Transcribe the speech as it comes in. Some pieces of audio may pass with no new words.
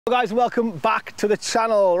Hello guys, welcome back to the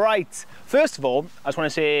channel. Right, first of all, I just want to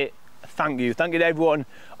say thank you to everyone.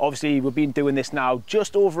 Obviously we've been doing this now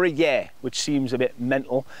just over a year, which seems a bit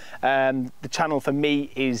mental. The channel for me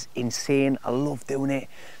is insane. I love doing it.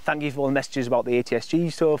 Thank you for all the messages about the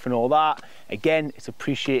ATSG stuff and all that. Again, it's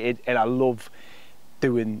appreciated, and I love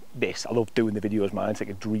doing this. I love doing the videos, man. It's like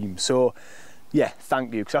a dream. So yeah,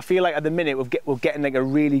 thank you, because I feel like at the minute we're getting like a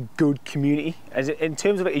really good community. As in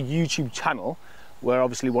terms of like a YouTube channel, we're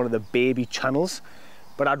obviously one of the baby channels,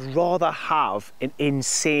 but I'd rather have an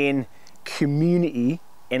insane community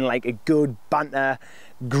in like a good banter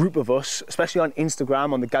group of us, especially on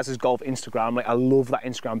Instagram, on the Gaz's Golf Instagram. Like, I love that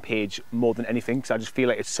Instagram page more than anything, because I just feel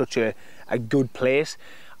like it's such a good place.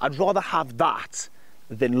 I'd rather have that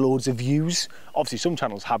than loads of views. Obviously some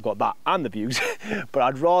channels have got that and the views, but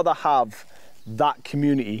I'd rather have that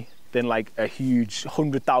community than like a huge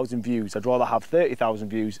 100,000 views. I'd rather have 30,000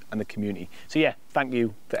 views and the community. So yeah, thank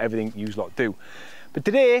you for everything you lot do. But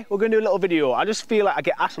today we're going to do a little video. I just feel like I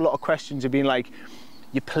get asked a lot of questions of being like,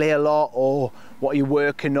 you play a lot, or what are you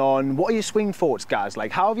working on? What are your swing thoughts, guys?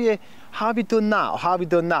 Like, how have you done that? Or how have you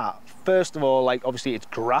done that? First of all, like, obviously it's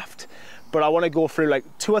graft, but I want to go through like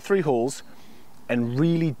 2 or 3 holes and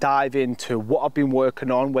really dive into what I've been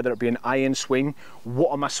working on, whether it be an iron swing,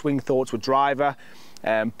 what are my swing thoughts with driver,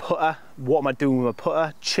 putter, what am I doing with my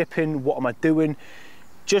putter, chipping, what am I doing?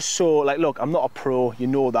 Just so, like, look, I'm not a pro, you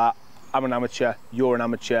know that. I'm an amateur, you're an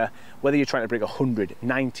amateur. Whether you're trying to break 100,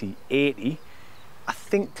 90, 80, I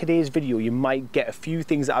think today's video you might get a few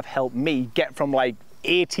things that have helped me get from like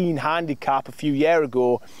 18 handicap a few years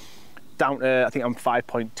ago down to, I think I'm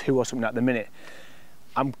 5.2 or something at the minute.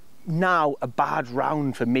 I'm now, a bad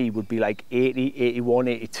round for me would be like 80, 81,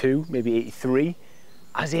 82, maybe 83.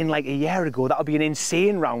 As in, like a year ago, that would be an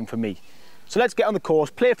insane round for me. So let's get on the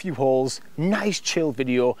course, play a few holes, nice chill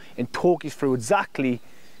video, and talk you through exactly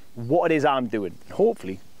what it is I'm doing.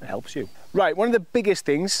 Hopefully it helps you. Right, one of the biggest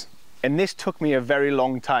things, and this took me a very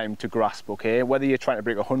long time to grasp, okay, whether you're trying to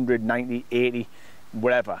break 100, 90, 80,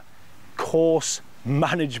 whatever, course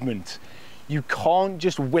management. You can't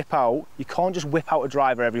just whip out a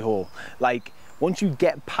driver every hole. Like, once you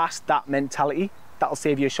get past that mentality, that'll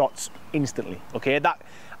save your shots instantly, okay? That,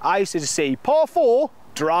 I used to say, par 4,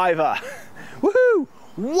 driver. Woohoo!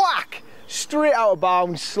 Whack! Straight out of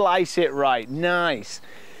bounds, slice it right, nice.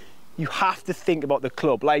 You have to think about the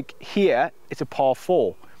club. Like here, it's a par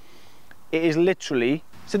 4. It is literally,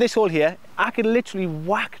 so this hole here, I could literally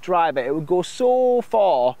whack driver. It would go so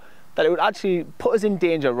far that it would actually put us in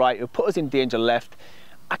danger right, it would put us in danger left.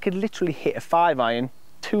 I could literally hit a 5-iron,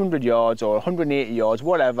 200 yards or 180 yards,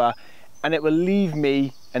 whatever, and it will leave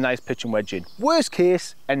me a nice pitch and wedge in. Worst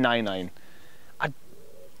case, a 9-iron. I'd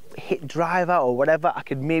hit driver or whatever, I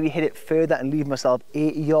could maybe hit it further and leave myself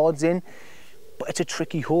 80 yards in, but it's a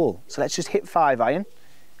tricky hole. So let's just hit 5-iron.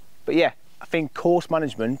 But yeah, I think course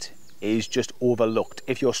management is just overlooked.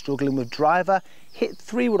 If you're struggling with driver, hit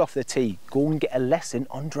 3-wood off the tee. Go and get a lesson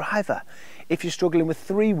on driver. If you're struggling with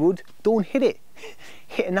 3-wood, don't hit it.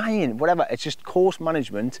 Hit an iron, whatever. It's just course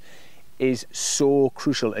management is so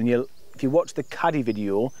crucial, and if you watch the caddy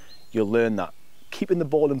video, you'll learn that. Keeping the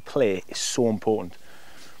ball in play is so important.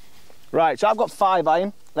 Right, so I've got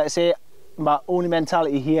 5-iron. Let's say my only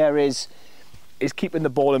mentality here is keeping the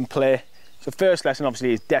ball in play. So first lesson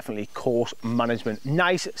obviously is definitely course management.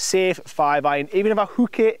 Nice, safe 5-iron. Even if I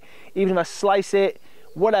hook it, even if I slice it,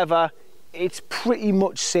 whatever, it's pretty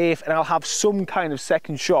much safe, and I'll have some kind of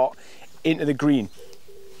second shot into the green.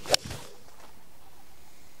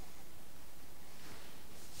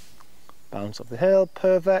 Bounce off the hill,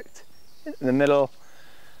 perfect. In the middle,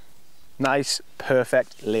 nice,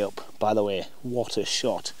 perfect layup. By the way, what a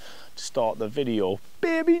shot to start the video.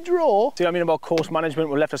 Baby draw. See what I mean about course management?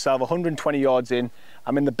 We left ourselves 120 yards in.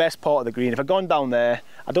 I'm in the best part of the green. If I'd gone down there,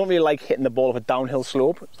 I don't really like hitting the ball off a downhill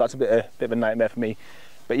slope, so that's a bit of a nightmare for me.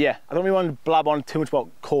 But yeah, I don't really want to blab on too much about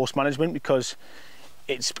course management because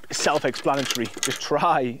it's self-explanatory. Just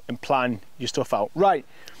try and plan your stuff out. Right,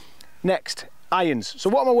 next, irons. So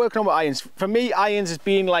what am I working on with irons? For me, irons has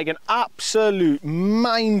been like an absolute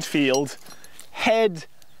minefield head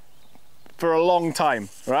for a long time,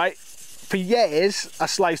 right? For years, I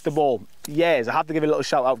sliced the ball. Years. I have to give a little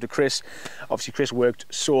shout out to Chris. Obviously, Chris worked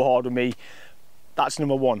so hard with me. That's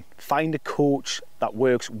number one. Find a coach that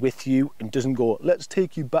works with you and doesn't go, let's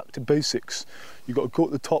take you back to basics. You've got to go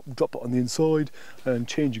at the top, drop it on the inside and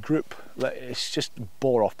change your grip. It's just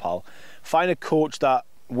bore off, pal. Find a coach that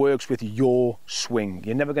works with your swing.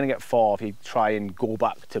 You're never going to get far if you try and go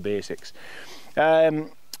back to basics.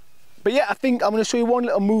 But yeah, I think I'm going to show you one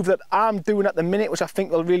little move that I'm doing at the minute, which I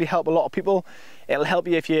think will really help a lot of people. It'll help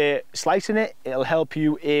you if you're slicing it. It'll help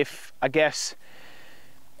you if, I guess,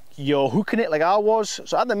 you're hooking it like I was.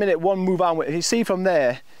 So at the minute, one move on with, if you see from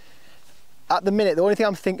there, at the minute, the only thing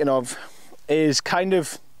I'm thinking of is kind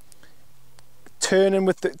of turning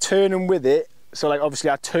with it. So like obviously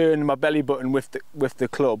I turn my belly button with the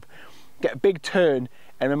club, get a big turn,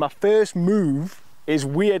 and then my first move is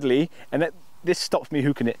weirdly, and this stops me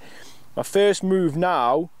hooking it. My first move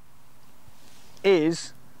now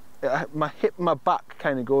is my hip and my back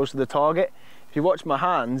kind of goes to the target. If you watch my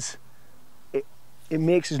hands, it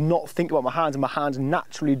makes us not think about my hands, and my hands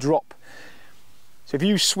naturally drop. So if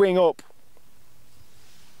you swing up,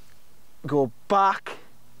 go back,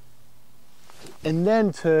 and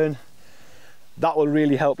then turn, that will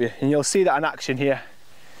really help you. And you'll see that in action here.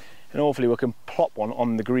 And hopefully we can plop one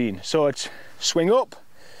on the green. So it's swing up,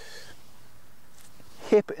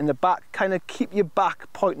 hip in the back, kind of keep your back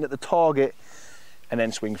pointing at the target, and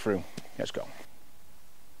then swing through. Let's go.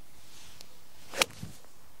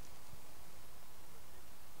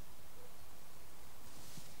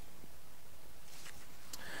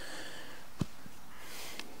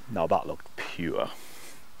 Now that looked pure.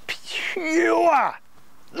 Pure!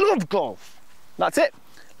 Love golf! That's it.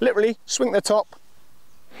 Literally, swing the top,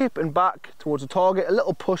 hip and back towards the target, a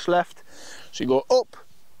little push left. So you go up,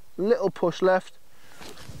 little push left,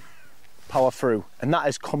 power through, and that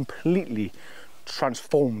has completely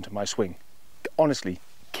transformed my swing. Honestly,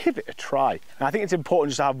 give it a try. And I think it's important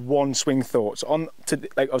just to have one swing thought. So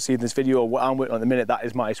like obviously in this video, what I'm working on at the minute, that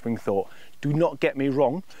is my swing thought. Do not get me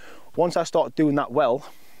wrong. Once I start doing that well,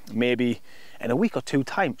 maybe in a week or two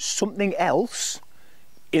time, something else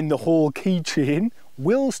in the whole keychain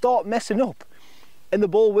will start messing up, and the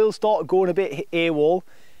ball will start going a bit AWOL,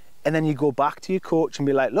 and then you go back to your coach and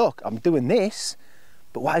be like, look, I'm doing this,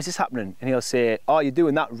 but why is this happening? And he'll say, oh, you're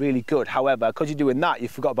doing that really good. However, because you're doing that, you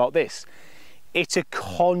forgot about this. It's a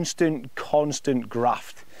constant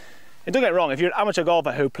graft. And don't get me wrong, if you're an amateur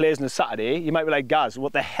golfer who plays on a Saturday, you might be like, Gaz,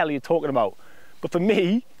 what the hell are you talking about? But for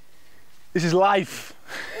me, this is life.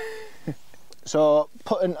 So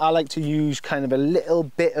putting, I like to use kind of a little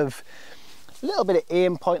bit of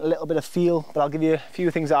aim point, a little bit of feel, but I'll give you a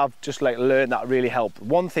few things that I've just like learned that really help.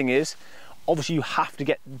 One thing is, obviously you have to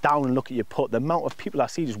get down and look at your putt. The amount of people I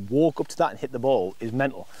see just walk up to that and hit the ball is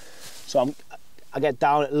mental. So I get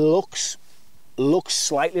down, it looks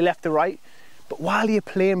slightly left to right, but while your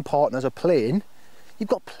playing partners are playing, you've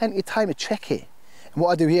got plenty of time to check it. And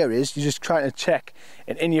what I do here is, you're just trying to check,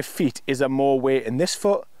 and in your feet, is there more weight in this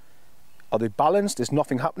foot? Are they balanced? There's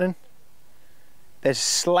nothing happening. There's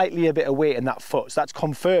slightly a bit of weight in that foot. So that's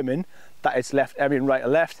confirming that it's left, right or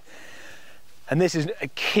left. And this is a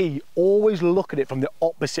key. Always look at it from the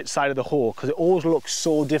opposite side of the hole, because it always looks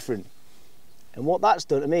so different. And what that's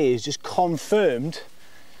done to me is just confirmed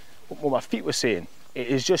what my feet were saying. It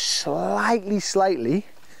is just slightly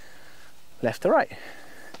left to right.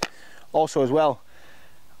 Also as well,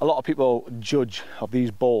 a lot of people judge of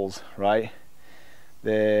these balls, right?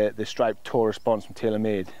 The striped toe response from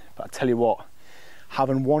TaylorMade. But I tell you what,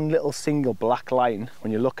 having one little single black line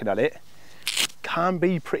when you're looking at it can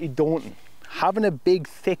be pretty daunting. Having a big,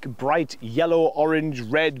 thick, bright yellow, orange,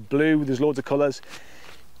 red, blue, there's loads of colours,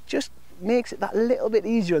 just makes it that little bit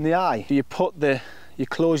easier in the eye. You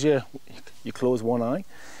close one eye,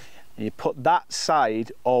 and you put that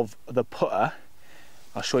side of the putter.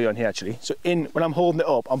 I'll show you on here actually. So when I'm holding it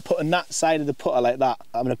up, I'm putting that side of the putter like that.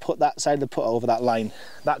 I'm going to put that side of the putter over that line.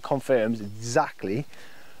 That confirms exactly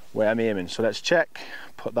where I'm aiming. So let's check.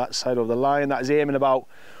 Put that side over the line. That is aiming about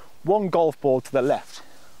one golf ball to the left.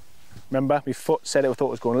 Remember, my foot said it, I thought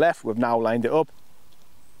it was going left. We've now lined it up.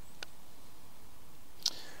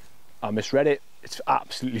 I misread it. It's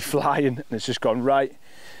absolutely flying, and it's just gone right.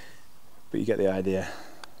 But you get the idea.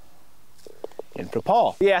 In for a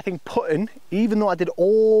par. Yeah, I think putting, even though I did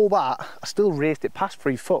all that, I still raced it past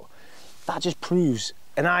 3 foot. That just proves,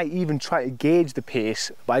 and I even try to gauge the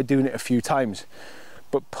pace by doing it a few times.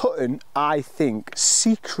 But putting, I think,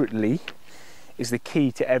 secretly is the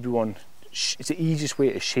key to everyone. It's the easiest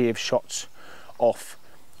way to shave shots off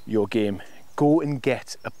your game. Go and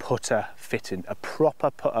get a putter fitting, a proper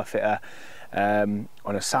putter fitter, on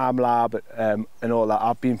a Sam Lab and all that.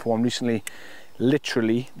 I've been for one recently.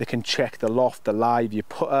 Literally, they can check the loft, the lie of your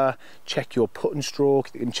putter, check your putting stroke.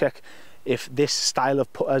 They can check if this style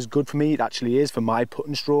of putter is good for me. It actually is for my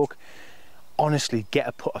putting stroke. Honestly, get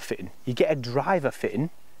a putter fitting. You get a driver fitting,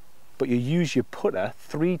 but you use your putter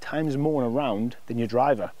 3 times more in a round than your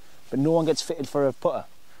driver. But no one gets fitted for a putter.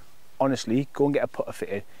 Honestly, go and get a putter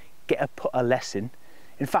fitted. Get a putter lesson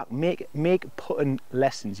In fact, make putting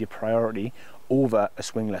lessons your priority over a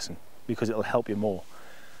swing lesson, because it'll help you more.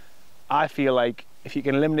 I feel like if you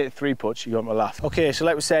can eliminate 3 putts, you're going to laugh. Okay, so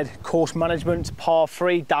like we said, course management, par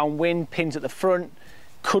 3, downwind, pins at the front.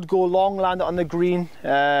 Could go long, land it on the green.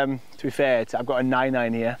 To be fair, I've got a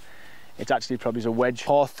 9-9 here. It's actually probably a wedge.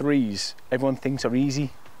 Par 3s, everyone thinks are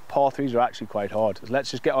easy. Par 3s are actually quite hard. So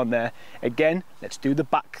let's just get on there. Again, let's do the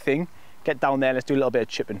back thing. Get down there, let's do a little bit of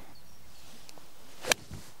chipping.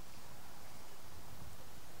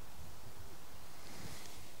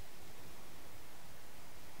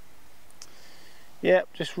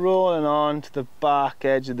 Yep, just rolling on to the back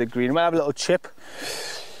edge of the green. I might have a little chip,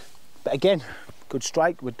 but again, good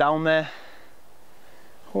strike. We're down there.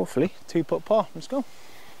 Hopefully, 2-putt par. Let's go.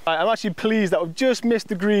 Right, I'm actually pleased that we've just missed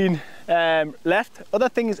the green left. Other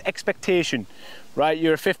thing is expectation, right?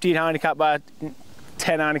 You're a 15 handicapper,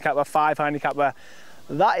 10 handicapper, 5 handicapper.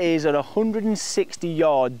 That is at 160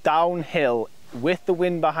 yard downhill with the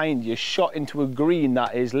wind behind you, shot into a green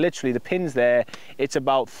that is literally, the pin's there, it's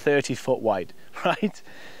about 30 foot wide, right?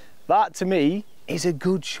 That to me is a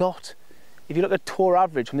good shot. If you look at tour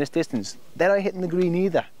average from this distance, they're not hitting the green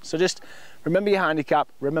either. So just remember your handicap,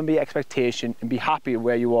 remember your expectation, and be happy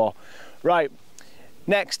where you are. Right,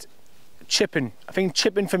 next, chipping. I think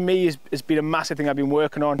chipping for me has been a massive thing I've been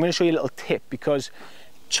working on. I'm going to show you a little tip, because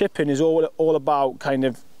chipping is all about kind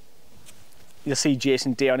of, you'll see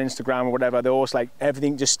Jason Day on Instagram or whatever, they're always like,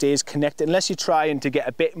 everything just stays connected, unless you're trying to get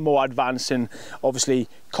a bit more advanced and obviously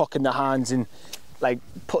cocking the hands and like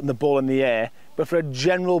putting the ball in the air. But for a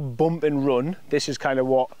general bump and run, this is kind of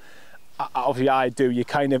what obviously I do. You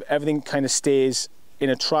kind of, everything kind of stays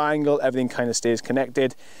in a triangle, everything kind of stays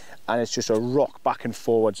connected, and it's just a rock back and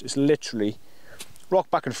forwards. It's literally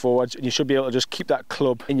rock back and forwards, and you should be able to just keep that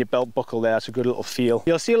club in your belt buckle there. That's a good little feel.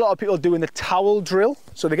 You'll see a lot of people doing the towel drill.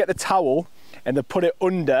 So they get the towel and they put it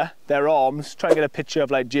under their arms. Try and get a picture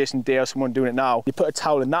of like Jason Day or someone doing it now. You put a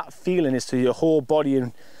towel, and that feeling is to your whole body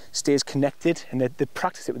and stays connected, and they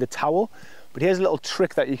practice it with the towel. But here's a little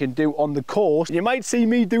trick that you can do on the course. You might see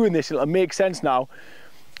me doing this, it'll make sense now.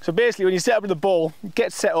 So basically, when you set up with the ball,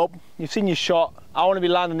 get set up, you've seen your shot. I want to be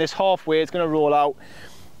landing this halfway, it's going to roll out.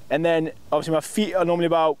 And then obviously my feet are normally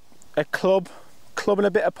about a club and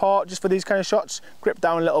a bit apart just for these kind of shots. Grip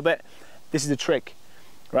down a little bit. This is the trick,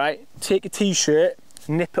 right? Take a t-shirt,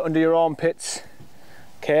 nip it under your armpits,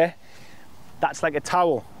 okay? That's like a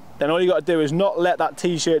towel. Then all you got to do is not let that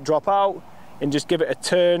t-shirt drop out and just give it a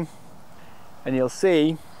turn, and you'll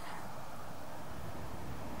see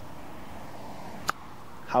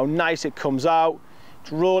how nice it comes out.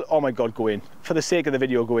 Roll, oh my God, go in. For the sake of the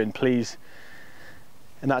video, go in, please.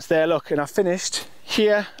 And that's there, look, and I finished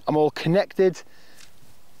here. I'm all connected,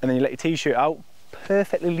 and then you let your t-shirt out.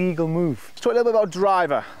 Perfectly legal move. Let's talk a little bit about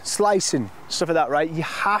driver, slicing, stuff like that, right? You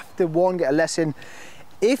have to, one, get a lesson.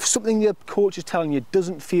 If something your coach is telling you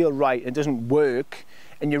doesn't feel right and doesn't work,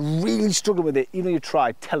 and you're really struggling with it, even though you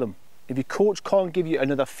tried, tell them. If your coach can't give you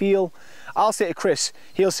another feel, I'll say to Chris,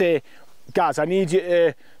 he'll say, Gaz, I need you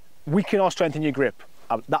to weaken or strengthen your grip.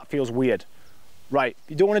 That feels weird. Right,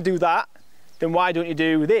 if you don't want to do that, then why don't you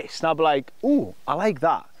do this? And I'll be like, ooh, I like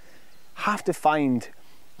that. Have to find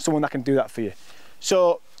someone that can do that for you.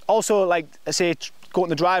 So also, like I say, go in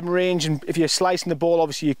the driving range, and if you're slicing the ball,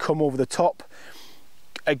 obviously you come over the top.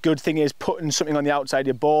 A good thing is putting something on the outside of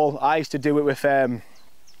your ball. I used to do it with a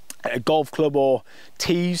golf club or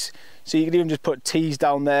tees. So you can even just put tees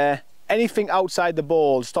down there. Anything outside the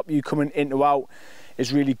ball, stop you coming in or out,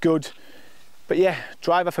 is really good. But yeah,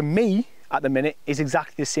 driver for me at the minute is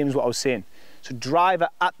exactly the same as what I was saying. So driver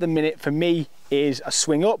at the minute for me is a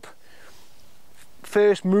swing up.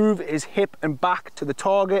 First move is hip and back to the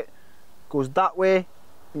target, goes that way.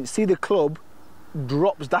 You see the club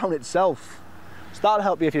drops down itself. So that'll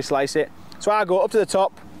help you if you slice it. So I go up to the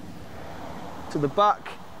top, to the back,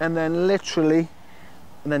 and then literally,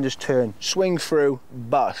 and then just turn, swing through,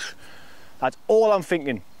 bash. That's all I'm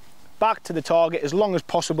thinking. Back to the target as long as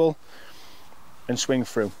possible and swing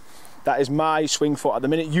through. That is my swing thought at the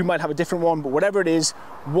minute. You might have a different one, but whatever it is,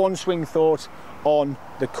 one swing thought on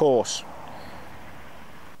the course.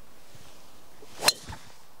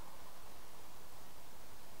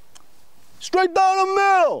 Straight down the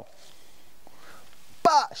middle.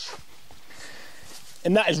 Bash.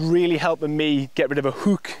 And that is really helping me get rid of a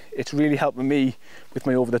hook. It's really helping me with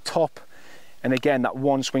my over the top. And again, that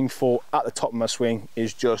one swing thought at the top of my swing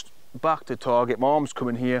is just back to target. My arm's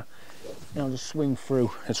coming here, and I'll just swing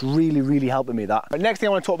through. It's really, really helping me, that. But next thing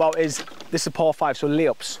I want to talk about is, this is a par 5, so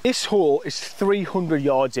layups. This hole is 300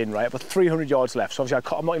 yards in, right? I've got 300 yards left. So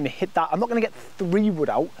obviously I'm not even gonna hit that. I'm not gonna get 3 wood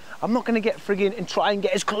out. I'm not gonna get friggin' and try and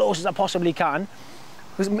get as close as I possibly can.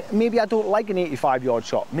 Because maybe I don't like an 85-yard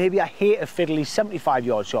shot. Maybe I hate a fiddly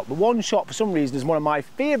 75-yard shot. But one shot, for some reason, is one of my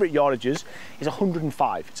favourite yardages, is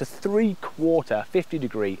 105. It's a 3/4, 50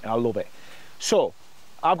 degree, and I love it. So,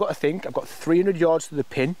 I've got to think, I've got 300 yards to the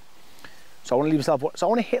pin. So I want to leave myself, so I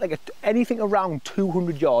want to hit like anything around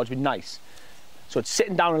 200 yards would be nice. So it's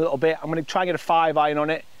sitting down a little bit. I'm going to try and get a 5-iron on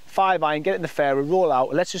it. 5-iron, get it in the fairway, roll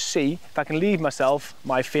out. Let's just see if I can leave myself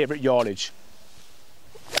my favourite yardage.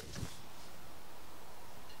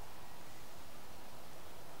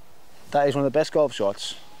 That is one of the best golf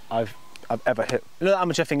shots I've ever hit. Another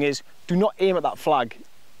amateur thing is, do not aim at that flag.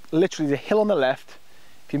 Literally the hill on the left.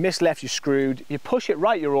 If you miss left, you're screwed. If you push it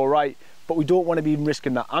right, you're all right. But we don't want to be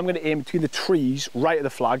risking that. I'm going to aim between the trees, right at the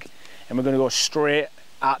flag, and we're going to go straight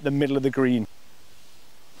at the middle of the green.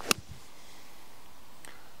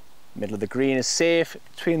 Middle of the green is safe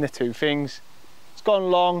between the two things. It's gone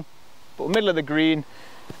long, but middle of the green,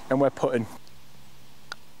 and we're putting.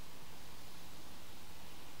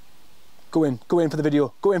 Go in for the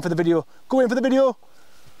video, go in for the video, go in for the video.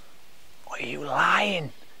 Are you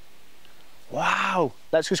lying? Wow.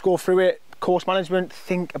 Let's just go through it. Course management,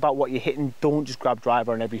 think about what you're hitting. Don't just grab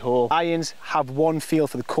driver on every hole. Irons, have one feel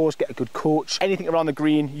for the course, get a good coach. Anything around the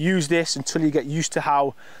green, use this until you get used to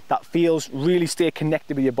how that feels. Really stay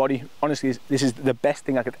connected with your body. Honestly, this is the best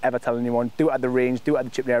thing I could ever tell anyone. Do it at the range, do it at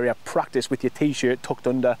the chipping area, practice with your t-shirt tucked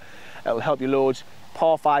under. It'll help you loads.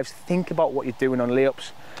 Par fives, think about what you're doing on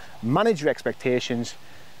layups. Manage your expectations.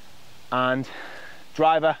 And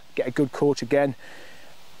driver, get a good coach again.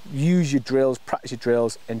 Use your drills, practice your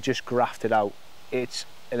drills, and just graft it out. It's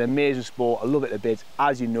an amazing sport. I love it a bit,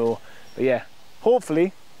 as you know. But yeah,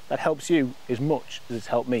 hopefully that helps you as much as it's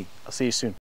helped me. I'll see you soon.